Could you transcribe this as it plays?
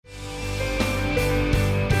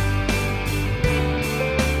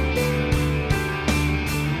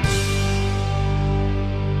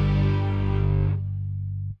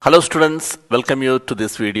Hello students, welcome you to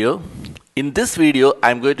this video. In this video, I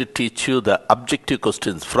am going to teach you the objective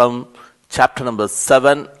questions from chapter number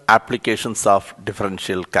 7, Applications of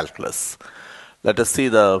Differential Calculus. Let us see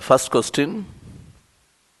the first question.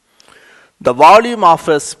 The volume of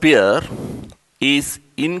a sphere is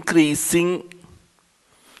increasing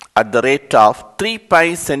at the rate of 3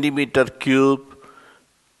 pi centimeter cube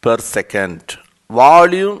per second.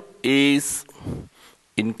 Volume is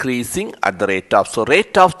increasing at the rate of, so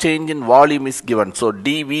rate of change in volume is given, so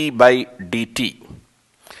dV by dt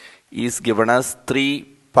is given as 3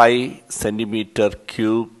 pi centimeter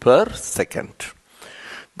cube per second.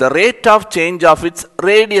 The rate of change of its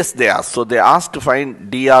radius they asked, so they asked to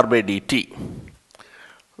find dr by dt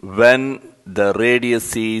when the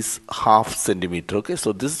radius is half centimeter. Okay,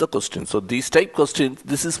 so this is the question. So these type questions,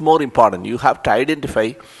 this is more important. You have to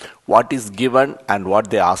identify what is given and what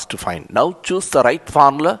they asked to find. Now choose the right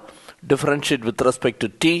formula, differentiate with respect to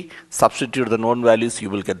t, substitute the known values, you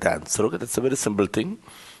will get the answer. Okay, that's a very simple thing.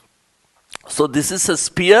 So this is a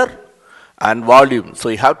sphere and volume. So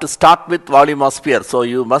you have to start with volume of sphere. So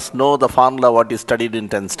you must know the formula what is studied in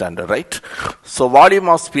 10th standard, right? So volume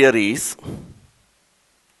of sphere is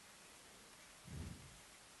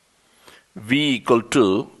V equal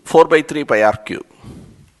to 4 by 3 pi r cube.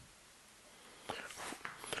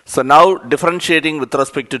 So now differentiating with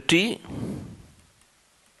respect to t,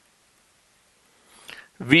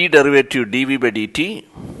 V derivative dV by dt,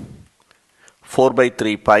 4 by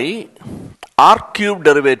 3 pi, r cube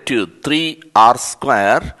derivative 3r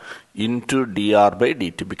square into dr by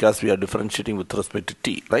dt, because we are differentiating with respect to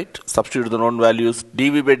t, right? Substitute the known values,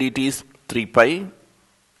 dV by dt is 3 pi.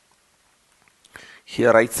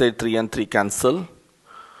 Here right side 3 and 3 cancel.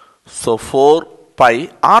 So 4 pi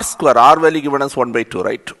r square, r value given as 1 by 2,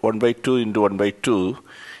 right? 1 by 2 into 1 by 2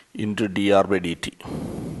 into dr by dt.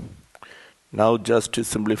 Now just to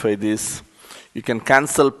simplify this, you can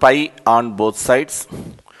cancel pi on both sides.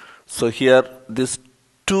 So here this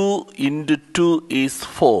 2 into 2 is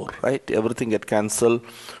 4, right? Everything get cancelled.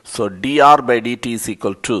 So dr by dt is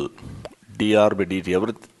equal to dr by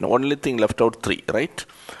dt. The only thing left out 3, right?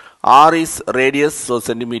 R is radius, so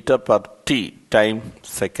centimeter per t time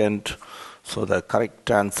second. So the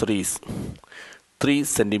correct answer is 3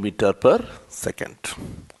 centimeter per second.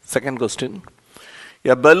 Second question.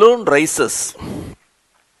 A balloon rises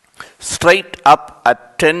straight up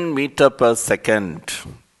at 10 meter per second.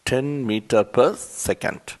 10 meter per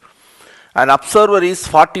second. An observer is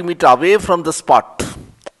 40 meter away from the spot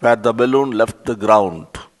where the balloon left the ground.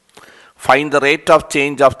 Find the rate of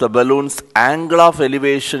change of the balloon's angle of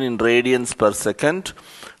elevation in radians per second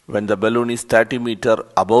when the balloon is 30 meter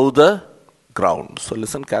above the ground. So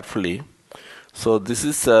listen carefully. So this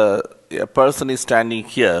is a person is standing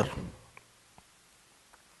here.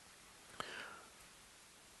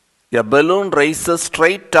 A balloon rises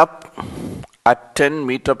straight up at 10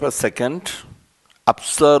 meter per second.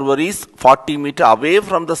 Observer is 40 meter away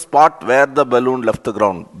from the spot where the balloon left the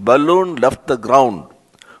ground. Balloon left the ground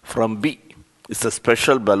from B. It's a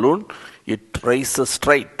special balloon. It rises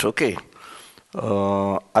straight, okay.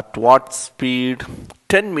 At what speed?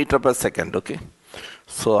 10 meter per second, okay.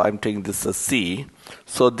 So I'm taking this as C.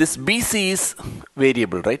 So this BC is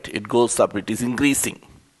variable, right? It goes up, it is increasing.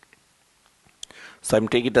 So I'm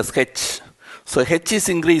taking it as H. So H is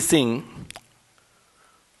increasing.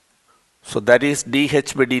 So that is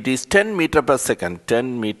dH by dt is 10 meter per second.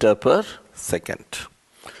 10 meter per second.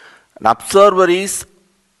 An observer is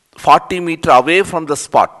 40 meter away from the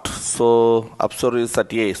spot. So observer is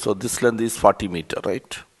at A. So this length is 40 meter,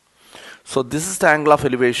 right? So this is the angle of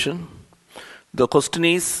elevation. The question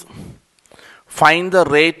is, find the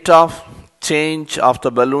rate of change of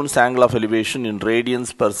the balloon's angle of elevation in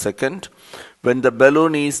radians per second when the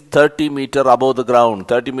balloon is 30 meter above the ground.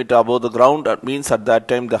 30 meter above the ground, that means at that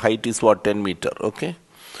time the height is what? 10 meter, okay?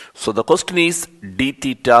 So the question is d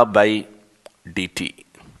theta by dt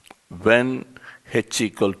when h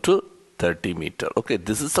equal to 30 meter. Okay,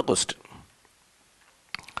 this is the question.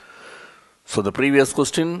 So the previous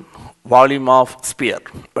question, volume of sphere.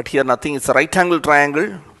 But here nothing, it's a right angle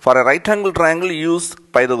triangle. For a right angle triangle, use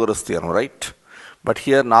Pythagoras theorem, right? But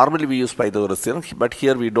here normally we use Pythagoras theorem. But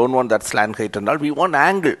here we don't want that slant height and all. We want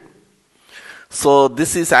angle. So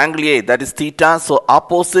this is angle A, that is theta. So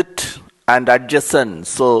opposite and adjacent.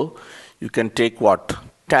 So you can take what?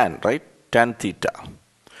 Tan, right? Tan theta.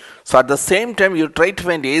 So at the same time, you try to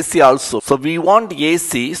find AC also. So we want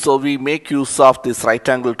AC, so we make use of this right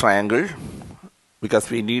angle triangle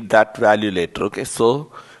because we need that value later. Okay,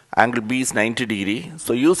 so angle B is 90 degree.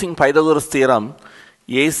 So using Pythagoras theorem,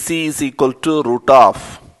 AC is equal to root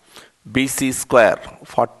of BC square,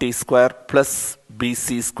 40 square plus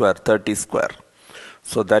BC square, 30 square.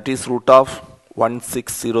 So that is root of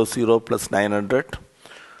 1600 plus 900,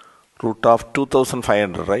 root of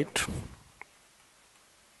 2500, right?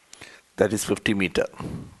 That is 50 meter.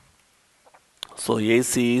 So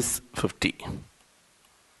AC is 50.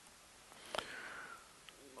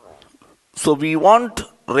 So we want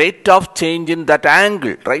rate of change in that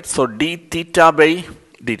angle, right? So d theta by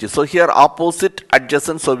dt. So here opposite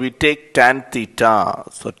adjacent, so we take tan theta.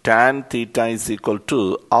 So tan theta is equal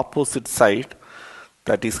to opposite side,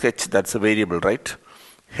 that is h, that's a variable, right?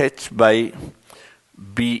 H by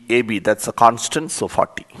BAB, that's a constant, so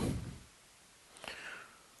 40.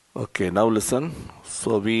 Okay, now listen.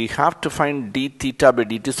 So we have to find d theta by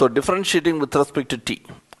dt. So differentiating with respect to t.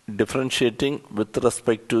 Differentiating with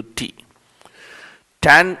respect to t.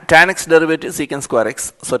 Tan x derivative secant square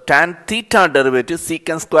x. So tan theta derivative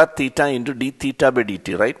secant square theta into d theta by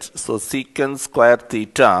dt, right? So secant square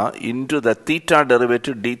theta into the theta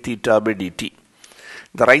derivative d theta by dt.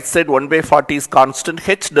 The right side 1 by 40 is constant,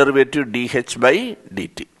 h derivative dh by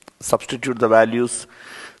dt. Substitute the values.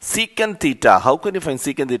 Secant theta, how can you find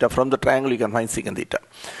secant theta? From the triangle you can find secant theta.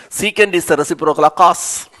 Secant is the reciprocal of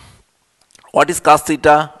cos. What is cos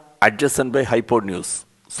theta? Adjacent by hypotenuse.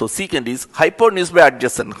 So secant is hypotenuse by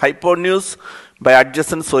adjacent. Hypotenuse by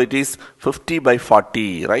adjacent, so it is 50 by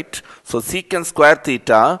 40, right? So secant square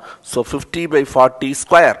theta, so 50 by 40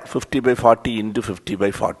 square. 50 by 40 into 50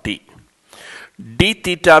 by 40. D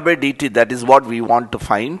theta by dt, that is what we want to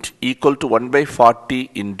find, equal to 1 by 40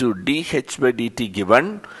 into dh by dt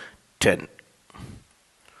given 10.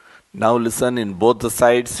 Now listen, in both the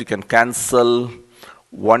sides you can cancel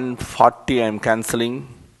 140, I am cancelling,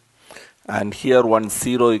 and here 1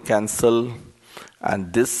 0 you cancel,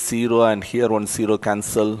 and this 0 and here 1 0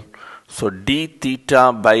 cancel. So d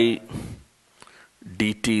theta by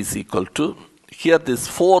dt is equal to, here this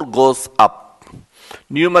 4 goes up.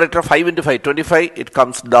 Numerator 5 into 5, 25, it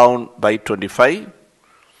comes down by 25,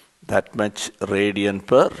 that much radian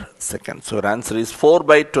per second. So our answer is 4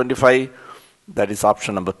 by 25, that is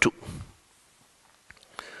option number 2.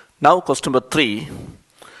 Now question number 3,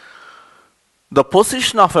 the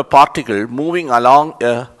position of a particle moving along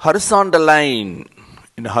a horizontal line,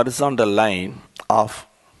 in a horizontal line of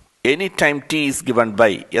any time t is given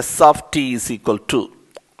by s of t is equal to,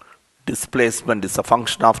 displacement is a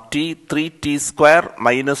function of t, 3t square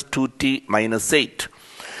minus 2t minus 8.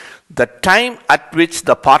 The time at which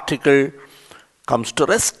the particle comes to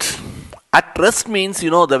rest. At rest means, you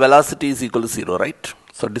know, the velocity is equal to 0, right?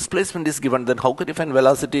 So displacement is given, then how can you find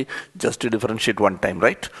velocity? Just to differentiate one time,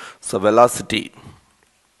 right? So velocity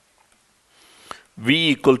v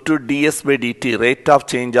equal to ds by dt, rate of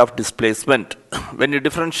change of displacement. When you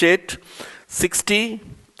differentiate 60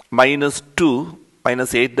 minus 2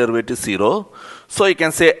 minus 8 derivative 0. So you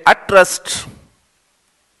can say at rest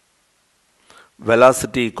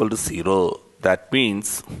velocity equal to 0. That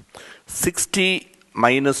means 60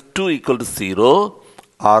 minus 2 equal to 0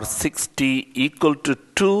 or 60 equal to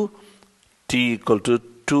 2, t equal to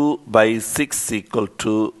 2 by 6 equal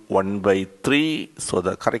to 1 by 3. So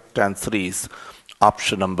the correct answer is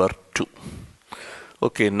option number 2.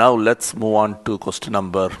 Okay, now let's move on to question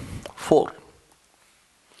number 4.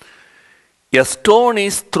 A stone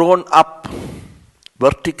is thrown up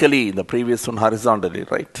vertically, in the previous one horizontally,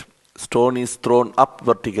 right? Stone is thrown up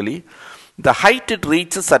vertically. The height it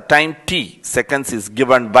reaches at time t seconds is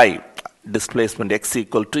given by displacement x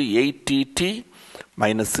equal to 8tt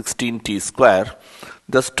minus 16t square.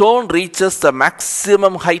 The stone reaches the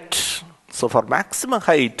maximum height. So for maximum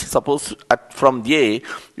height, suppose from A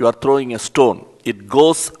you are throwing a stone. It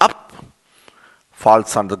goes up,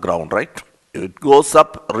 falls on the ground, right? It goes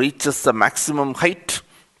up, reaches the maximum height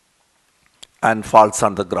and falls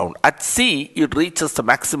on the ground. At C, it reaches the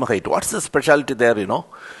maximum height. What's the specialty there, you know?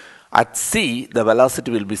 At C, the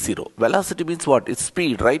velocity will be 0. Velocity means what? It's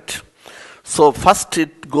speed, right? So first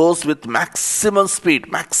it goes with maximum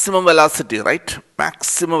speed, maximum velocity, right?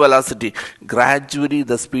 Maximum velocity. Gradually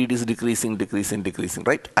the speed is decreasing,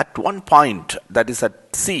 right? At one point, that is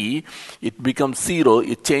at C, it becomes 0,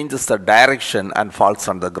 it changes the direction and falls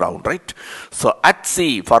on the ground, right? So at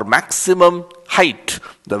C, for maximum height,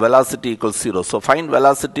 the velocity equals 0. So find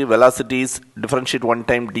velocity. Velocity is differentiate one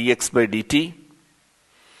time dx by dt.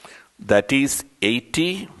 That is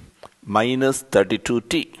 80 minus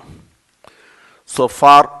 32t. So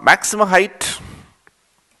for maximum height,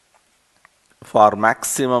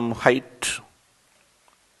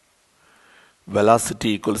 velocity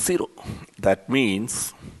equals 0. That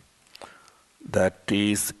means that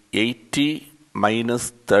is 80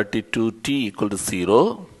 minus 32t equal to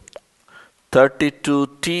 0.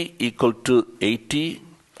 32t equal to 80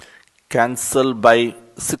 cancel by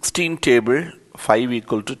 16 table, 5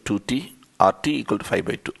 equal to 2t or t equal to 5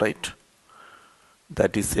 by 2, right?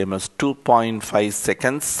 That is same as 2.5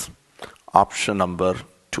 seconds, option number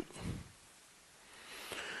 2.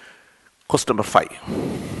 Question number 5.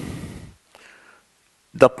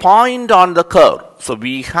 The point on the curve. So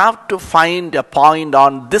we have to find a point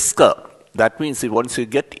on this curve. That means once you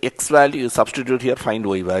get x value, you substitute here, find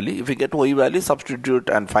y value. If you get y value, substitute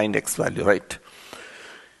and find x value, right?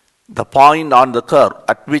 The point on the curve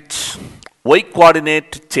at which y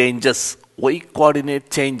coordinate changes. Y coordinate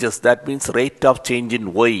changes, that means rate of change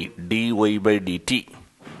in y, dy by dt.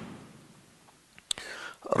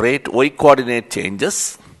 Rate y coordinate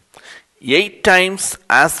changes 8 times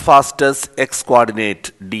as fast as x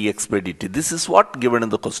coordinate dx by dt. This is what given in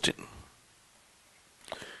the question.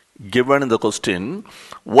 Given in the question,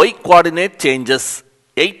 y coordinate changes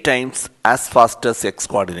 8 times as fast as x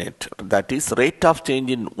coordinate. That is, rate of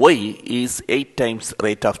change in y is 8 times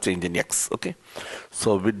rate of change in x. Okay.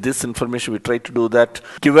 So with this information, we try to do that.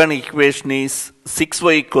 Given equation is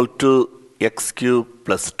 6y equal to x cube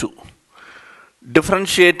plus 2.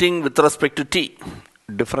 Differentiating with respect to t.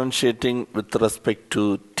 Differentiating with respect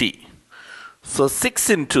to t. So 6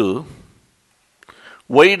 into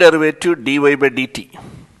y derivative dy by dt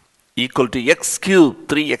equal to x cube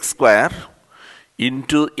 3x square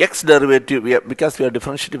into x derivative, because we are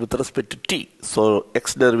differentiating with respect to t. So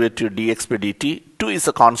x derivative dx by dt, 2 is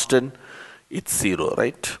a constant, it's 0,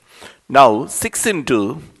 right? Now 6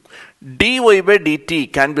 into dy by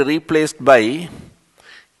dt can be replaced by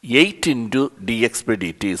 8 into dx by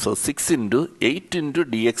dt. So 6 into 8 into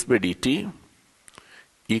dx by dt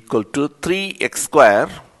equal to 3x square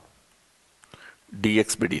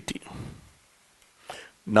dx by dt.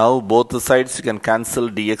 Now both the sides you can cancel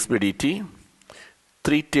dx by dt.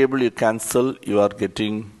 3 table you cancel, you are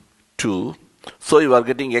getting 2. So you are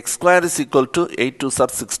getting x square is equal to 8 2s are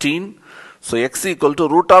 16. So x equal to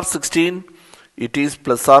root of 16, it is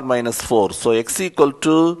plus or minus 4. So x equal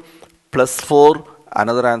to plus 4,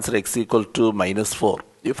 another answer x equal to minus 4.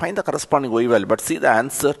 You find the corresponding y value, but see the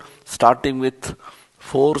answer starting with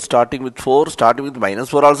 4, starting with 4, starting with minus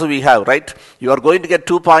 4 also we have, right? You are going to get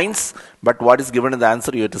 2 points, but what is given in the answer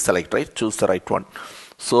you have to select, right? Choose the right one.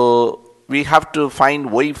 So we have to find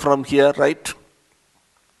y from here, right?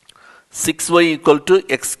 6y equal to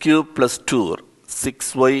x cube plus 2.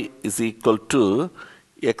 6y is equal to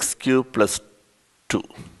x cube plus 2.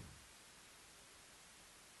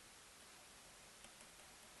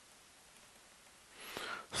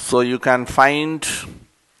 So you can find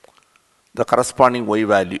the corresponding y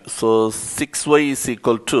value. So 6y is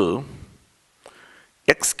equal to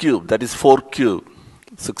x cube, that is 4 cube,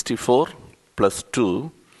 64 plus 2.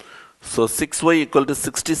 So 6y equal to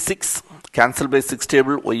 66, cancel by 6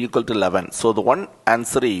 table, y equal to 11. So the one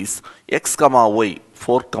answer is x comma y,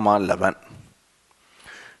 4 comma 11.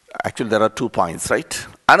 Actually there are 2 points, right?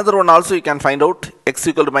 Another one also you can find out, x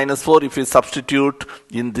equal to minus 4. If you substitute,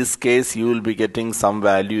 in this case you will be getting some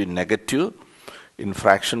value in negative, in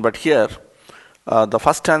fraction. But here, the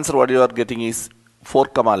first answer what you are getting is 4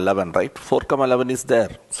 comma 11, right? 4 comma 11 is there.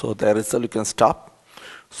 So there is you can stop.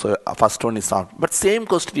 So first one is not. But same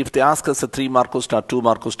question, if they ask us a 3-mark question or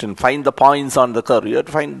 2-mark question, find the points on the curve, you have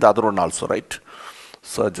to find the other one also, right?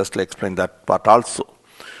 So just to explain that part also.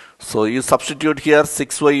 So you substitute here,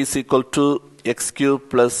 6y is equal to x cube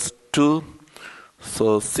plus 2.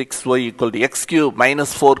 So 6y equal to x cube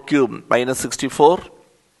minus 4 cube minus 64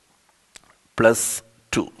 plus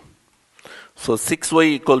 2. So 6y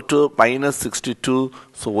equal to minus 62.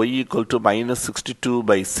 So y equal to minus 62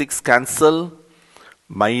 by 6 cancel.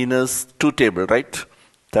 Minus 2 table, right?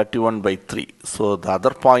 31 by 3. So the other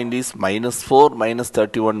point is minus 4 minus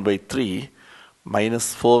 31 by 3.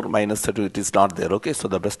 Minus 4 minus 32, it is not there. Okay, so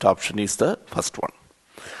the best option is the first one.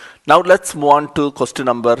 Now let's move on to question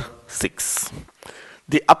number 6.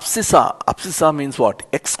 The abscissa means what?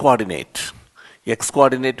 X coordinate. X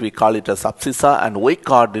coordinate we call it as abscissa, and y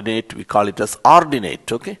coordinate we call it as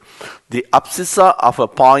ordinate. Okay, the abscissa of a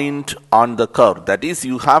point on the curve, that is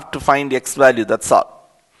you have to find x value, that's all.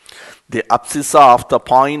 The abscissa of the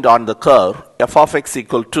point on the curve f of x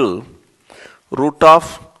equal to root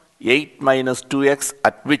of 8 minus 2x,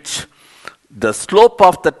 at which the slope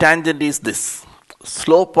of the tangent is this.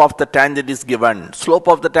 Slope of the tangent is given. Slope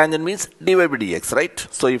of the tangent means dy by dx, right?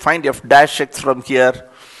 So you find f dash x from here.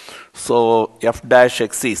 So f dash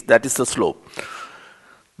x is, that is the slope.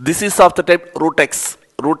 This is of the type root x.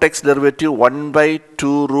 Root x derivative 1 by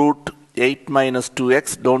 2 root 8 minus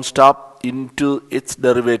 2x, don't stop, into its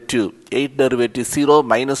derivative. 8 derivative 0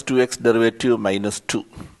 minus 2x derivative minus 2.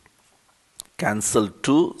 Cancel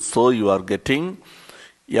 2. So you are getting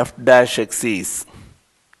f dash x is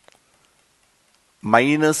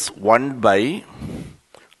minus 1 by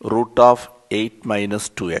root of 8 minus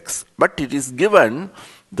 2x. But it is given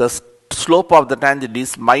the slope of the tangent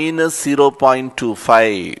is minus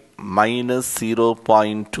 0.25, minus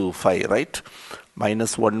 0.25, right?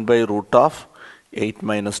 Minus 1 by root of 8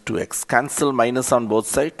 minus 2x. Cancel minus on both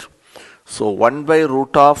sides. So 1 by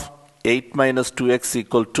root of 8 minus 2x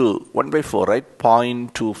equal to 1 by 4, right?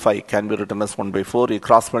 0.25 can be written as 1 by 4. You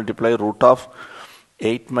cross multiply root of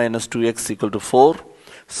 8 minus 2x equal to 4.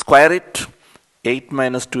 Square it. 8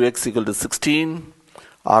 minus 2x equal to 16.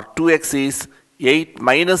 Or 2x is 8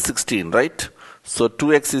 minus 16, right? So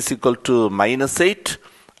 2x is equal to minus 8.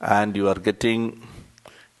 And you are getting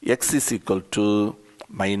x is equal to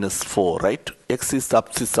minus 4, right? X is the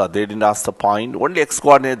abscissa. They didn't ask the point. Only x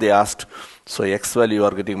coordinate they asked. So x value you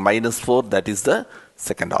are getting minus 4. That is the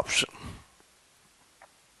second option.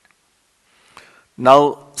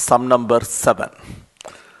 Now sum number 7.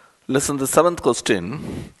 Listen to the seventh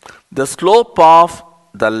question. The slope of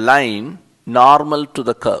the line normal to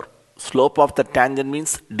the curve. Slope of the tangent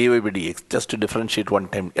means dy by dx. Just to differentiate one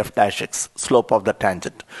time, f dash x. Slope of the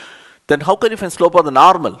tangent. Then how can you find slope of the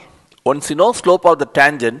normal? Once you know slope of the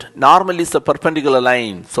tangent, normal is the perpendicular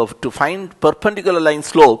line. So to find perpendicular line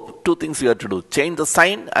slope, two things you have to do. Change the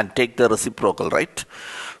sign and take the reciprocal, right?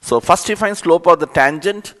 So first you find slope of the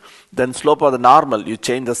tangent, then slope of the normal. You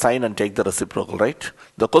change the sign and take the reciprocal, right?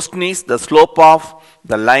 The question is the slope of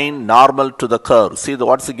the line normal to the curve. See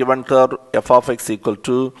what's the given curve? F of x equal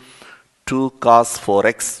to 2 cos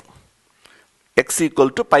 4x. X equal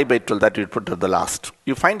to pi by 12, that we put at the last.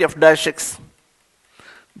 You find f dash x.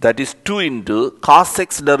 That is 2 into cos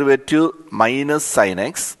x derivative minus sin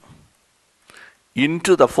x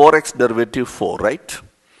into the 4x derivative 4, right?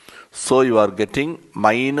 So you are getting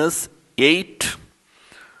minus 8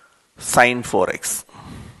 sin 4x.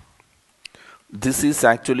 This is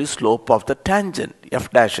actually slope of the tangent, f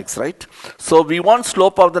dash x, right? So we want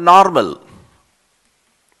slope of the normal.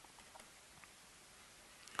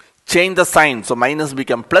 Change the sign. So minus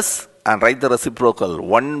become plus and write the reciprocal.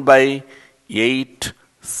 1 by 8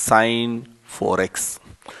 sin 4x.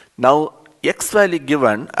 Now x value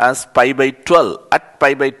given as pi by 12 at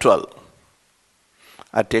pi by 12.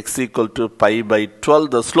 At x equal to pi by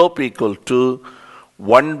 12, the slope equal to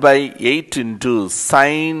 1 by 8 into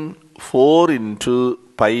sin 4 into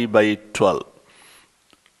pi by 12.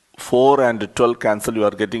 4 and 12 cancel, you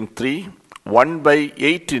are getting 3. 1 by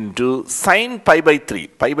 8 into sin pi by 3.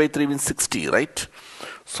 Pi by 3 means 60, right?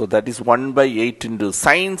 So that is 1 by 8 into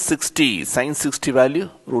sin 60. Sin 60 value,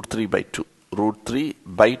 root 3 by 2. Root 3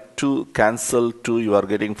 by 2 cancel 2, you are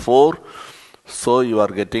getting 4. So you are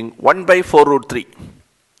getting 1 by 4 root 3.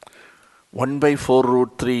 1 by 4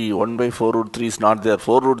 root 3. 1 by 4 root 3 is not there.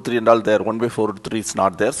 4 root 3 and all there. 1 by 4 root 3 is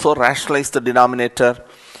not there. So rationalize the denominator.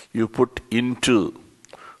 You put into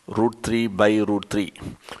root 3 by root 3.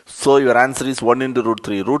 So your answer is 1 into root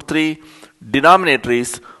 3. Root 3 denominator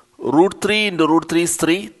is root 3 into root 3 is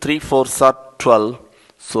 3. 3 4s are 12.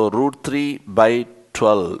 So root 3 by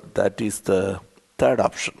 12. That is the third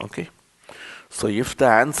option. Okay. So if the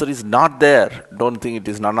answer is not there, don't think it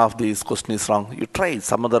is none of these question is wrong. You try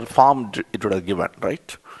some other form it would have given,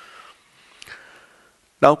 right?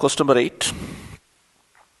 Now question number 8.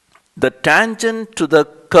 The tangent to the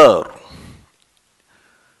curve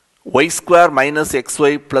y square minus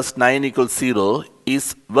xy plus 9 equals 0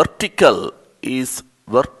 is vertical.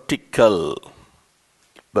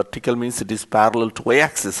 Vertical means it is parallel to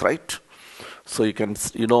y-axis, right? So you can,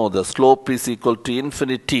 the slope is equal to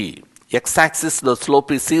infinity. X-axis, the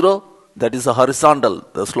slope is 0. That is a horizontal.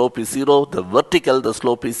 The slope is 0. The vertical, the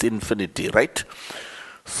slope is infinity, right?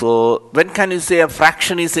 So when can you say a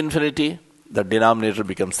fraction is infinity? The denominator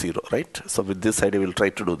becomes 0, right? So with this idea, we will try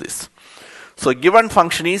to do this. So given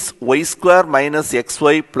function is y square minus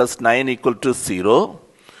xy plus 9 equal to 0.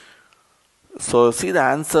 So see the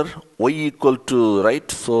answer, y equal to,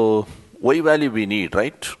 right? So y value we need,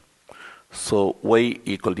 right? So y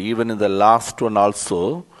equal to, even in the last one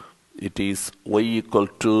also, it is y equal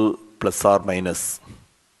to plus or minus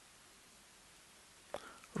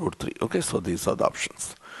root 3. Okay, so these are the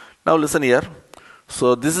options. Now listen here.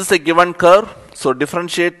 So this is a given curve. So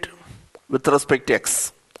differentiate with respect to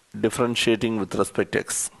x. Differentiating with respect to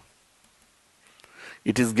x.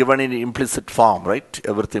 It is given in implicit form, right?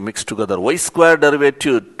 Everything mixed together. Y square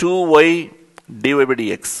derivative 2y dy by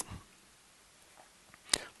dx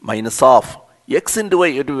minus of x into y.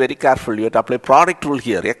 You have to be very careful. You have to apply product rule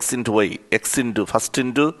here. X into y. X into first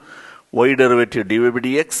into y derivative dy by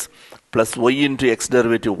dx plus y into x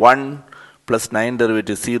derivative 1 plus 9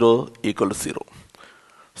 derivative 0 equal to 0.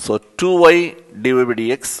 So 2y dy by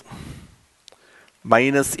dx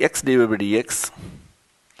minus x dy by dx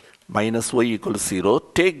minus y equal to 0.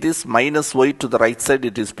 Take this minus y to the right side,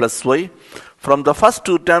 it is plus y. From the first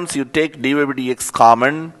two terms, you take dy by dx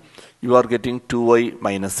common, you are getting 2y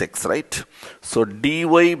minus x, right? So dy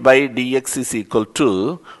by dx is equal to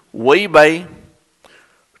y by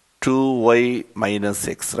 2y minus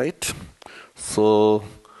x, right? So,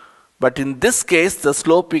 but in this case, the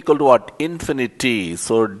slope equal to what? Infinity.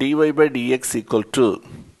 So dy by dx equal to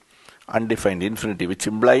undefined infinity, which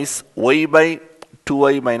implies y by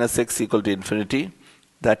 2y minus x equal to infinity.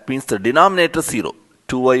 That means the denominator 0.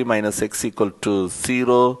 2y minus x equal to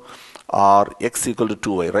 0 or x equal to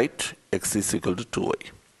 2y, right? X is equal to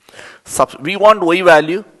 2y. We want y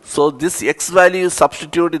value. So this x value is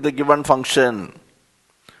substitute in the given function.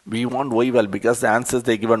 We want y value because the answers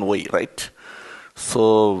they given y, right?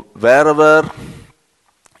 So wherever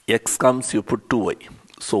x comes, you put 2y.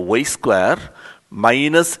 So y square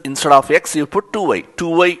minus, instead of x, you put 2y.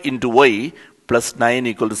 2y into y plus 9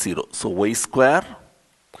 equal to 0. So y square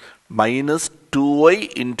minus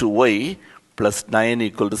 2y into y plus 9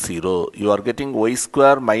 equal to 0. You are getting y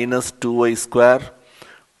square minus 2y square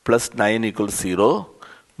plus 9 equal to 0.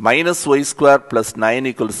 Minus y square plus 9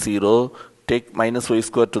 equal to 0. Take minus y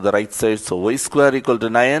square to the right side. So y square equal to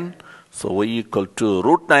 9. So y equal to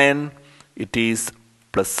root 9. It is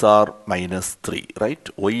plus or minus 3, right?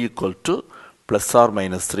 Y equal to plus or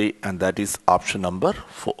minus 3, and that is option number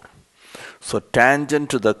 4. So tangent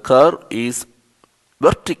to the curve is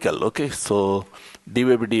vertical, okay? So dy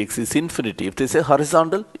by dx is infinity. If they say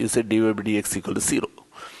horizontal, you say dy by dx equal to 0.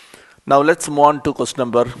 Now let's move on to question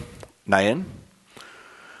number 9.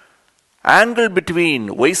 Angle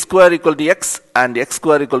between y square equal to x and x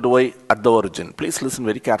square equal to y at the origin. Please listen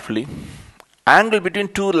very carefully. Angle between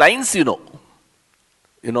two lines, you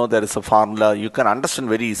know there is a formula. You can understand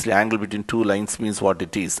very easily. Angle between two lines means what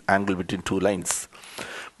it is. Angle between two lines.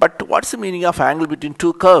 But what's the meaning of angle between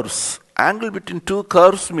two curves? Angle between two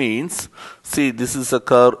curves means, see, this is a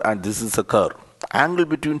curve and this is a curve. Angle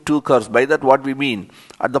between two curves, by that what we mean?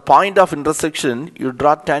 At the point of intersection, you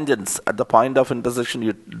draw tangents. At the point of intersection,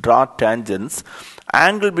 you draw tangents.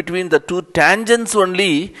 Angle between the two tangents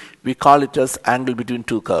only, we call it as angle between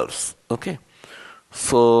two curves. Okay.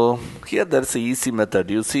 So here there is a easy method.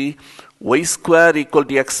 You see, y square equal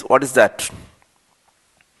to x, what is that?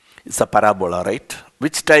 It's a parabola, right?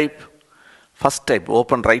 Which type? First type,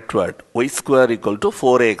 open rightward. Y square equal to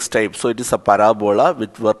 4ax type. So it is a parabola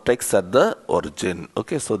with vertex at the origin.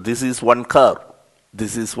 Okay, so this is one curve.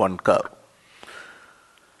 This is one curve.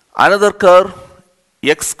 Another curve,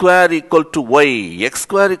 x square equal to y. X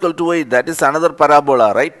square equal to y, that is another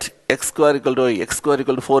parabola, right? X square equal to y. X square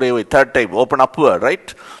equal to 4ay. Third type, open upward,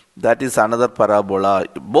 right? That is another parabola.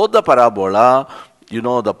 Both the parabola, you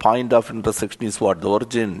know, the point of intersection is what? The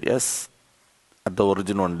origin. Yes, at the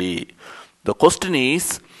origin only. The question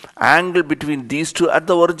is, angle between these two at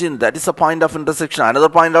the origin, that is a point of intersection. Another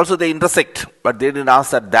point also they intersect, but they didn't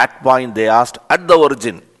ask at that point, they asked at the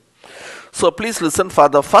origin. So please listen, for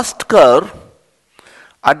the first curve,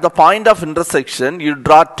 at the point of intersection, you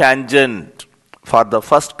draw tangent. For the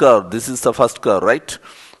first curve, this is the first curve, right?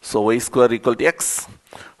 So y square equal to x.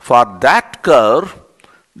 For that curve,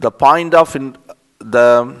 the point of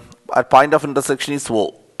intersection is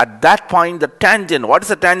O. At that point, the tangent, what is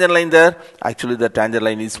the tangent line there? Actually, the tangent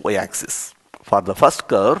line is y-axis. For the first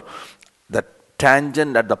curve, the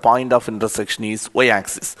tangent at the point of intersection is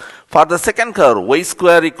y-axis. For the second curve, y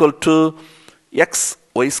square equal to x,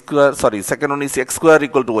 second one is x square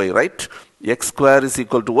equal to y, right? X square is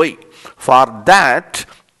equal to y. For that,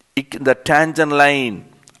 the tangent line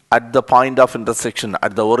at the point of intersection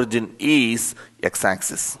at the origin is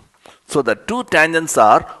x-axis. So the two tangents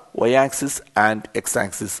are y-axis and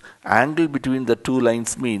x-axis. Angle between the two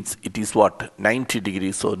lines means it is what? 90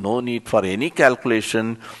 degrees. So no need for any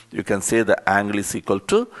calculation. You can say the angle is equal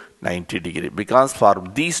to 90 degrees. Because for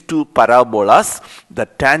these two parabolas, the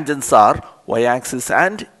tangents are y-axis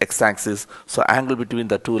and x-axis. So angle between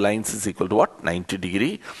the two lines is equal to what? 90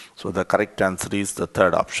 degrees. So the correct answer is the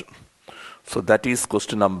third option. So that is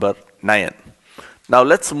question number 9. Now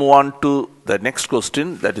let's move on to the next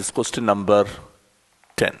question, that is question number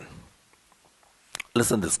 10.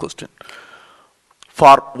 Listen this question.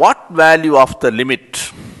 For what value of the limit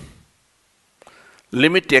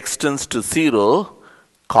extends to 0,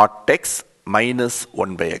 cot x minus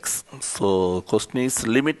 1 by x. So question is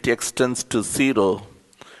limit extends to 0,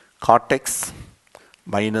 cot x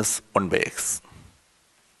minus 1 by x.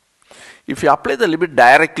 If you apply the limit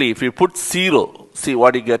directly, if you put 0, see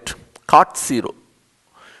what you get? Cot 0.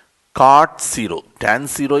 Cot 0. Tan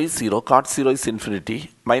 0 is 0. Cot 0 is infinity.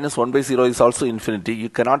 Minus 1 by 0 is also infinity. You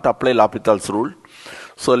cannot apply L'Hopital's rule.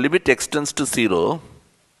 So limit x tends to 0.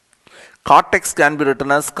 Cot x can be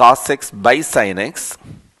written as cos x by sin x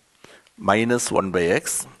minus 1 by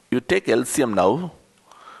x. You take LCM now.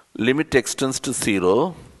 Limit x tends to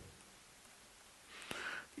 0.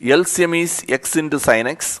 LCM is x into sin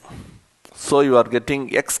x. So you are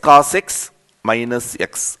getting x cos x minus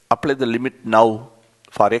x. Apply the limit now.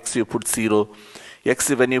 For x you put 0. X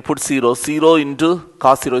when you put 0, 0 into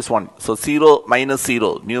cos 0 is 1. So 0 minus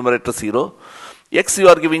 0, numerator 0. X you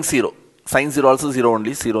are giving 0. Sin 0 also 0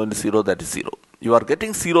 only. 0 into 0, that is 0. You are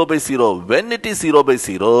getting 0 by 0. When it is 0 by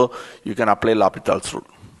 0, you can apply L'Hopital's rule.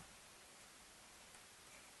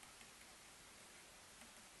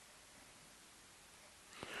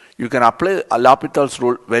 You can apply L'Hopital's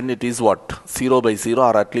rule when it is what? 0 by 0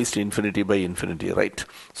 or at least infinity by infinity, right?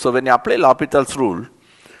 So when you apply L'Hopital's rule,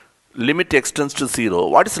 limit x tends to 0.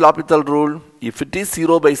 What is L'Hopital rule? If it is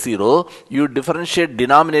 0 by 0, you differentiate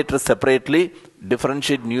denominator separately,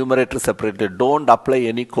 differentiate numerator separately. Don't apply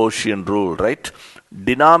any quotient rule, right?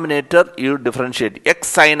 Denominator you differentiate x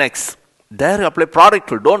sin x. There you apply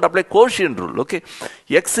product rule. Don't apply quotient rule, okay?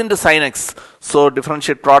 X into sin x. So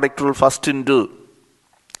differentiate product rule first into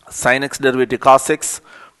sin x derivative cos x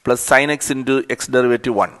plus sin x into x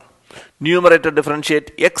derivative 1. Numerator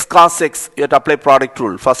differentiate x cos x, you have to apply product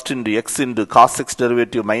rule. First into x into cos x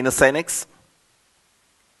derivative minus sin x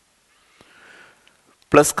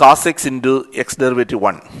plus cos x into x derivative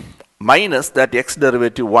 1 minus that x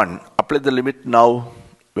derivative 1. Apply the limit now.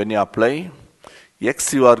 When you apply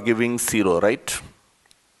x you are giving 0, right?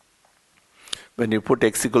 When you put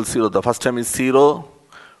x equals 0, the first term is 0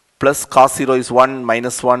 plus cos 0 is 1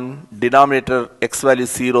 minus 1. Denominator x value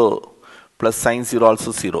 0 plus sin 0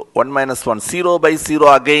 also 0. 1 minus 1, 0 by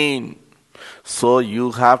 0 again. So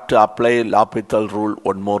you have to apply L'Hopital rule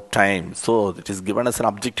one more time. So it is given as an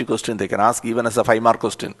objective question. They can ask even as a 5-mark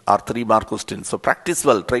question or 3-mark question. So practice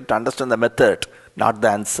well. Try to understand the method, not the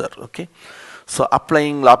answer. Okay. So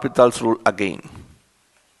applying L'Hopital's rule again.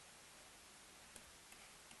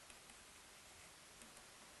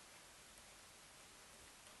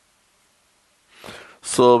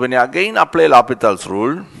 So when you again apply L'Hopital's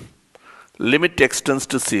rule, limit x tends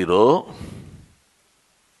to 0.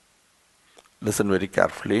 Listen very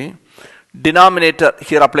carefully. Denominator,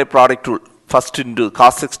 here apply product rule. First into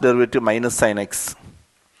cos x derivative minus sin x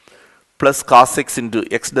plus cos x into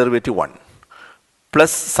x derivative 1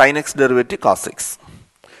 plus sin x derivative cos x.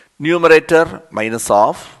 Numerator minus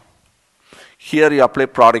of. Here you apply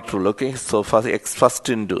product rule. Okay. So first x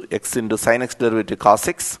into sin x derivative cos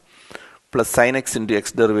x plus sin x into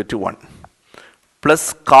x derivative 1.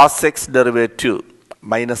 Plus cos x derivative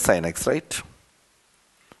minus sin x, right?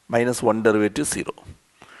 Minus 1 derivative 0.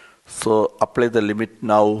 So apply the limit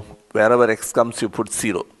now. Wherever x comes, you put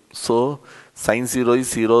 0. So sin 0 is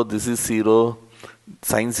 0. This is 0.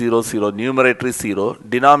 Sin 0, 0. Numerator is 0.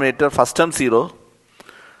 Denominator, first term 0.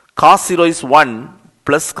 Cos 0 is 1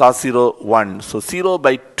 plus cos 0, 1. So 0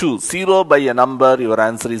 by 2. 0 by a number, your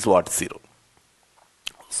answer is what? 0.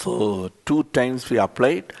 So 2 times we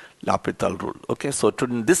applied L'Hopital rule. Okay, so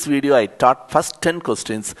in this video I taught first 10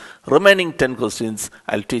 questions. Remaining 10 questions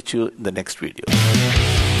I'll teach you in the next video.